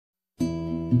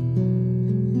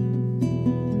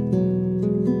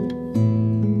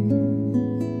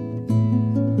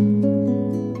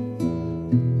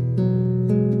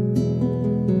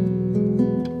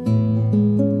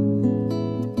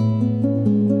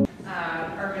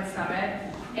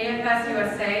Invest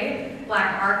USA,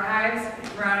 Black Archives,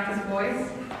 Veronica's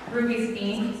Voice, Ruby's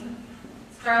Inc.,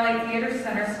 Starlight Theater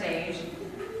Center Stage,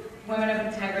 Women of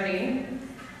Integrity,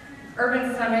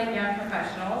 Urban Summit Young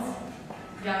Professionals,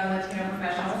 Young Latino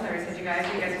Professionals. I already said you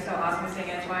guys are so awesome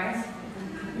singing it twice.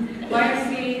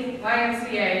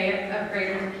 YMCA of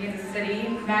Greater Kansas City,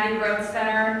 Maddie Road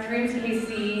Center, Dreams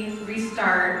KC,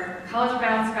 Restart, College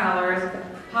Bound Scholars,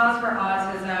 Pause for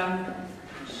Autism,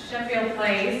 Sheffield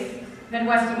Place,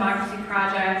 Midwest Democracy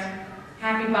Project,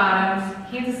 Happy Bottoms,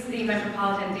 Kansas City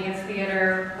Metropolitan Dance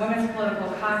Theater, Women's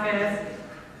Political Caucus,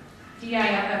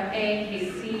 DIFFA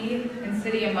KC, and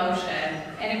City in Motion.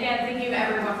 And again, thank you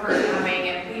everyone for coming,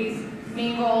 and please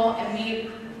mingle and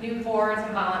meet new boards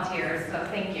and volunteers, so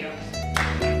thank you.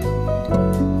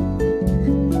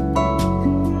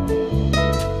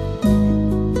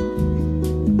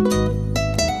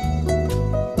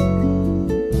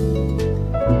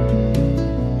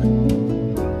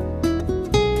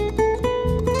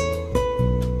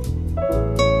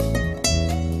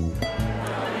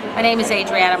 My name is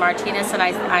Adriana Martinez, and I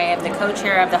am the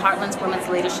co-chair of the Heartland's Women's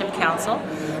Leadership Council.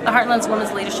 The Heartland's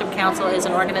Women's Leadership Council is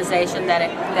an organization that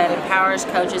empowers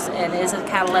coaches and is a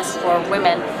catalyst for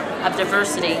women of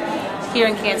diversity here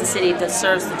in Kansas City that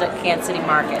serves the Kansas City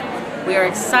market. We are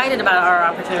excited about our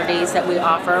opportunities that we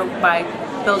offer by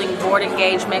building board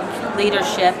engagement,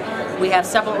 leadership. We have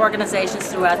several organizations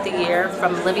throughout the year,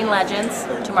 from Living Legends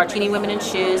to Martini Women in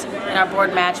Shoes, and our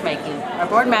board matchmaking. Our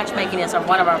board matchmaking is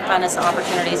one of our funnest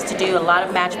opportunities to do a lot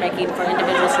of matchmaking for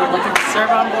individuals who are looking to serve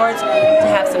on boards, to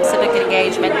have some civic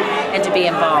engagement, and to be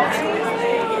involved.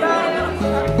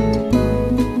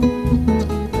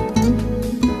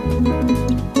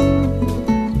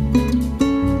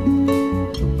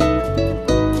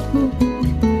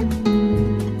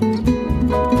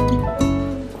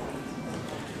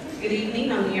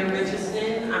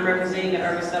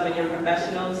 Young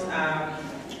Professionals.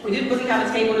 We didn't really have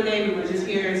a table today. We were just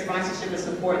here in sponsorship and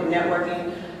support and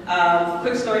networking.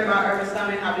 Quick story about Urban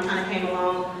Summit, how we kind of came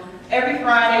along. Every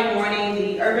Friday morning,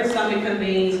 the Urban Summit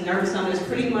convenes, and Urban Summit is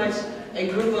pretty much a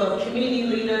group of community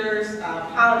leaders,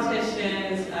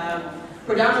 politicians,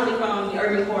 predominantly from the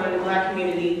urban core and the Black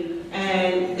community,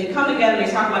 and they come together and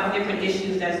they talk about the different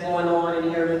issues that's going on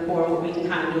in the urban core and what we can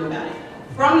kind of do about it.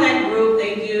 From that group,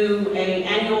 they do an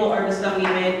annual Urban Summit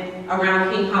event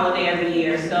around King Holiday every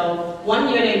year. So one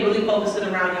year they really focused it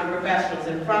around young professionals,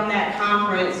 and from that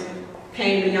conference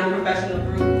came the Young Professional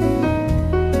Group.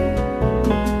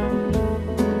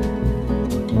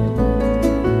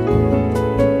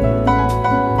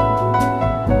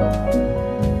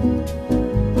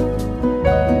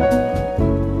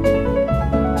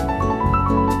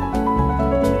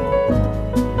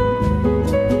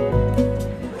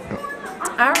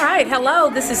 Hello,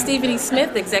 this is Stephanie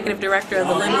Smith, Executive Director of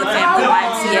the Linwood Family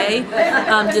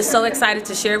YMCA. I'm just so excited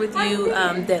to share with you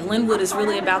that Linwood is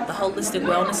really about the holistic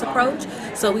wellness approach.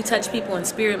 So we touch people in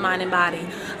spirit, mind, and body.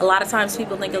 A lot of times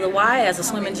people think of the Y as a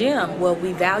swim and gym. Well,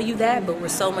 we value that, but we're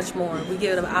so much more. We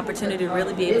give it an opportunity to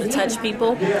really be able to touch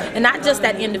people, and not just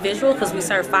that individual, because we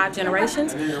serve 5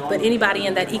 generations, but anybody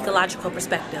in that ecological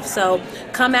perspective. So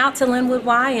come out to Linwood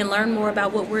Y and learn more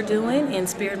about what we're doing in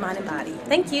spirit, mind, and body.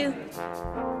 Thank you.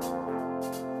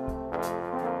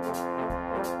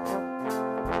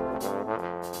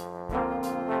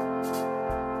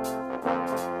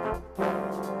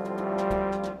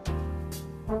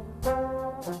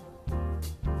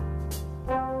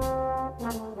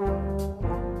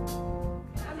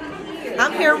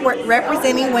 I'm here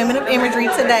representing Women of Imagery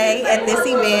today at this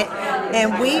event,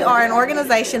 and we are an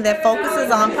organization that focuses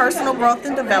on personal growth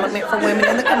and development for women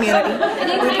in the community.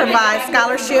 We provide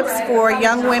scholarships for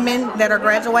young women that are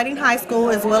graduating high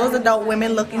school, as well as adult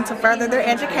women looking to further their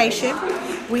education.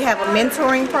 We have a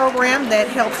mentoring program that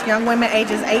helps young women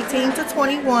ages 18 to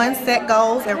 21 set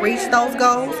goals and reach those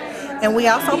goals. And we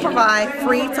also provide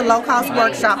free to low-cost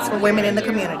workshops for women in the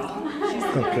community.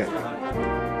 Okay.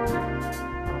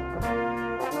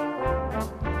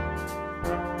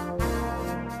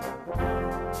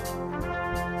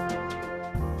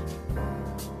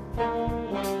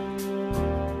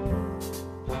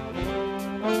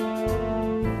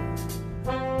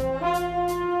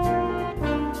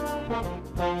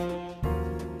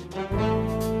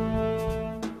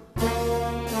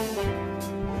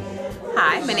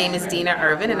 Hi, my name is Dina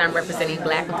Irvin, and I'm representing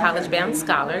Black and College-Bound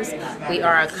Scholars. We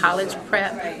are a college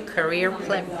prep, career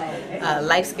prep,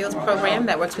 life skills program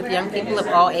that works with young people of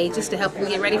all ages to help them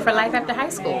get ready for life after high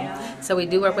school. So we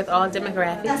do work with all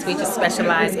demographics. We just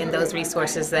specialize in those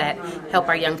resources that help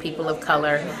our young people of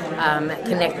color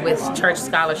connect with church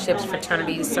scholarships,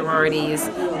 fraternities, sororities,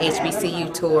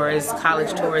 HBCU tours,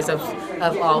 college tours of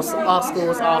all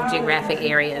schools, all geographic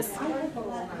areas.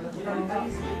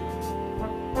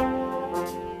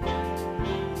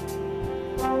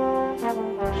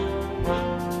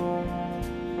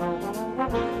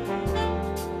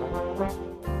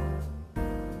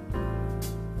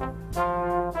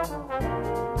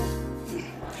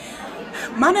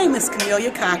 My name is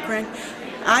Camelia Cochran.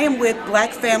 I am with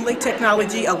Black Family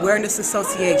Technology Awareness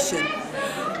Association.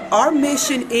 Our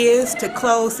mission is to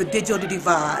close the digital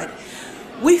divide.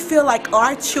 We feel like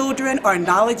our children are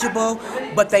knowledgeable,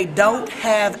 but they don't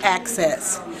have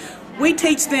access. We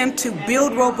teach them to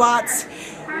build robots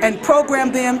and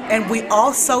program them, and we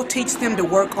also teach them to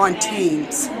work on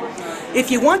teams. If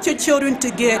you want your children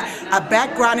to get a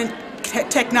background in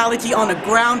technology on a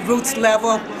ground roots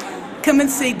level, come and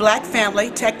see Black Family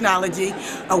Technology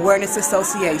Awareness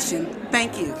Association.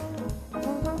 Thank you.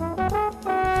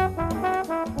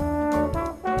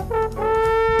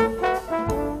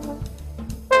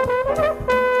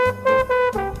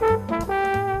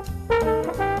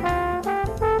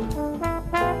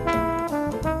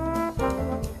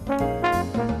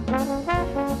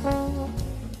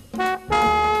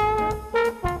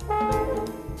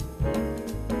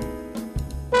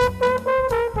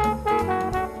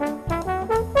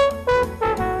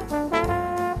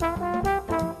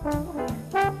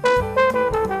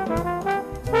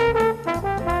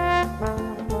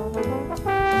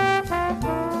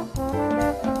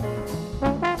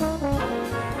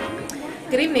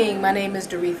 Good evening, my name is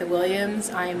Doretha Williams.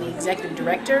 I am the Executive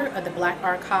Director of the Black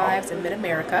Archives in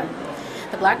Mid-America.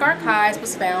 The Black Archives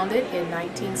was founded in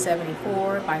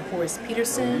 1974 by Horace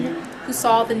Peterson, who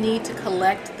saw the need to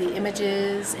collect the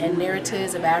images and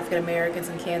narratives of African Americans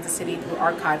in Kansas City through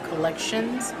archive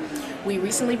collections. We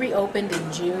recently reopened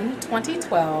in June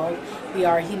 2012. We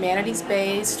are a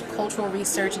humanities-based cultural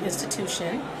research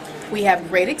institution. We have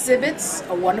great exhibits,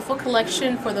 a wonderful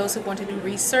collection for those who want to do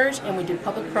research, and we do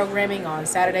public programming on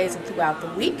Saturdays and throughout the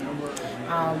week.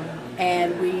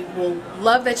 And we will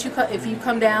love that if you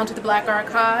come down to the Black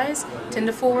Archives 10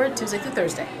 to 4, Tuesday through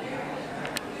Thursday.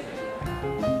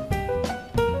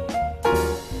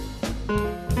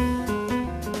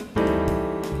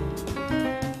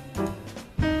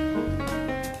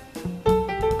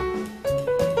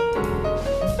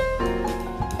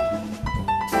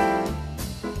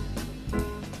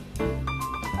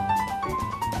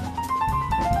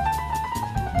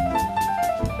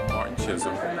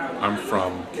 I'm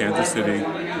from Kansas City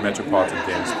Metropolitan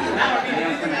Dance Theater,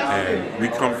 and we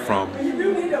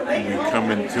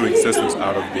come into existence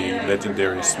out of the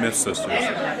legendary Smith Sisters.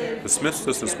 The Smith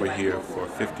Sisters were here for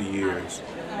 50 years,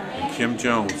 and Kim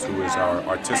Jones, who is our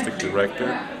artistic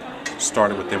director,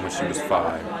 started with them when she was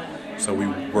 5. So we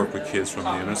work with kids from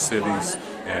the inner cities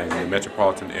and the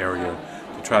metropolitan area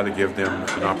to try to give them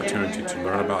an opportunity to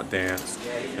learn about dance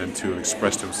and to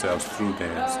express themselves through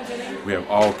dance. We have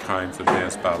all kinds of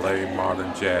dance, ballet,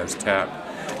 modern, jazz, tap,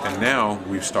 and now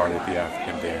we've started the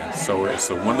African dance. So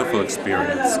it's a wonderful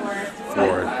experience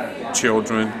for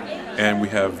children, and we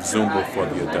have Zumba for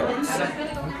the adults.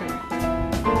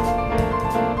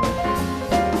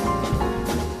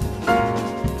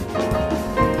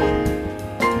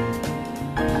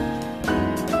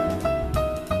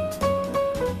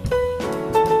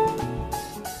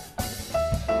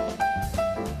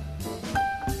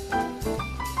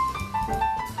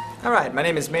 Alright, my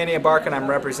name is Manny Abarca and I'm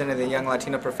representing the Young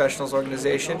Latino Professionals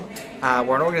Organization.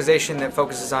 We're an organization that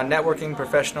focuses on networking,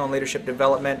 professional and leadership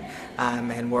development,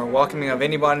 and we're welcoming of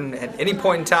anyone at any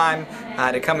point in time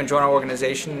to come and join our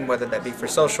organization, whether that be for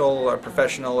social or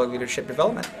professional or leadership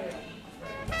development.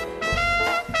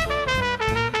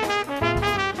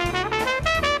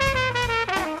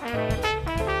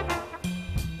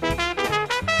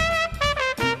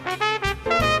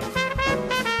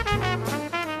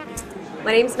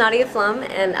 My name is Nadia Flum,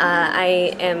 and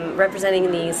I am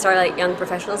representing the Starlight Young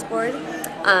Professionals Board.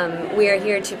 We are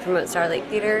here to promote Starlight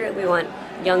Theater. We want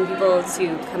young people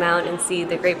to come out and see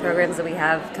the great programs that we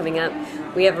have coming up.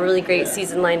 We have a really great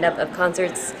season lined up of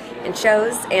concerts and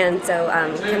shows, and so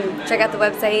come check out the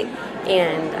website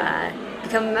and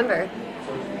become a member.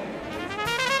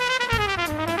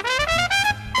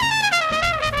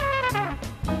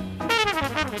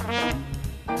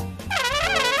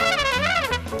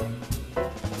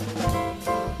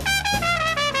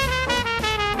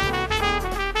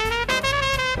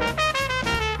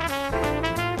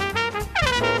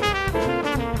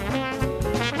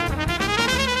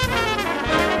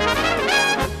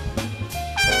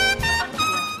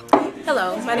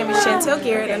 My name is Chantel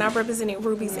Garrett, and I'm representing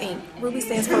Ruby's Inc. Ruby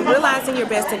stands for Realizing Your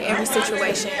Best in Every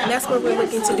Situation, and that's what we're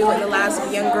looking to do in the lives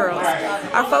of young girls.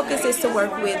 Our focus is to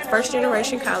work with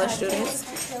first-generation college students,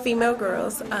 female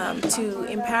girls, to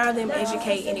empower them,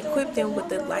 educate, and equip them with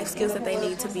the life skills that they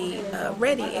need to be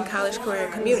ready in college, career,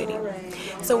 and community.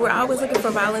 So we're always looking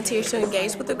for volunteers to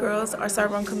engage with the girls or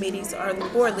serve on committees or the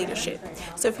board leadership.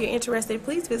 So if you're interested,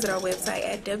 please visit our website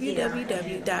at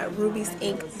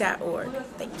www.rubysinc.org.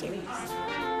 Thank you.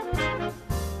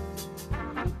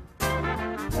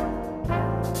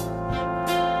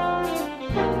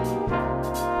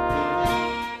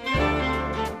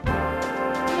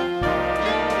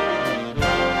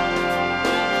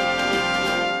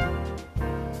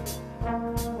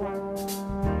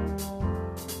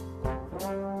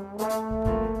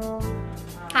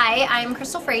 Hi, I'm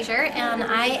Crystal Frazier, and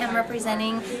I am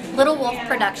representing Little Wolf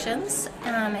Productions.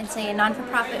 It's a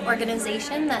non-for-profit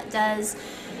organization that does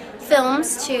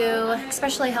films to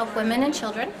especially help women and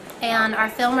children. And our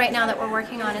film right now that we're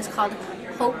working on is called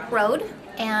Hope Road,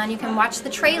 and you can watch the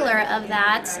trailer of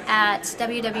that at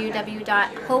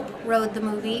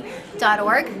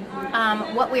www.hoperoadthemovie.org.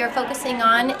 What we are focusing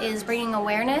on is bringing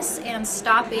awareness and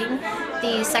stopping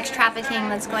the sex trafficking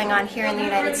that's going on here in the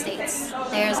United States.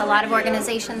 There's a lot of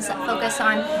organizations that focus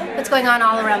on what's going on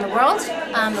all around the world,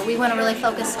 but we want to really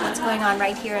focus on what's going on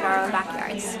right here in our own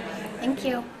backyards. Thank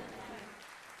you.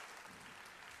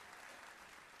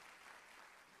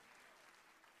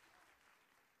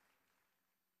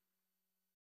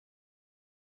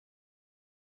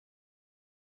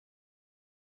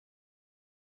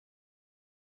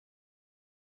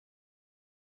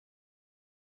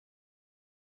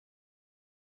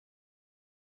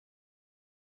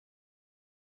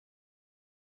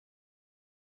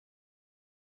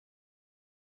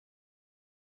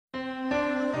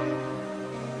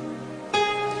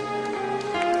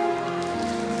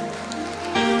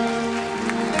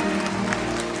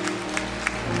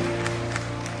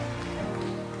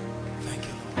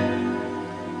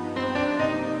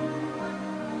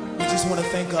 I just want to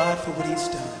thank God for what He's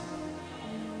done.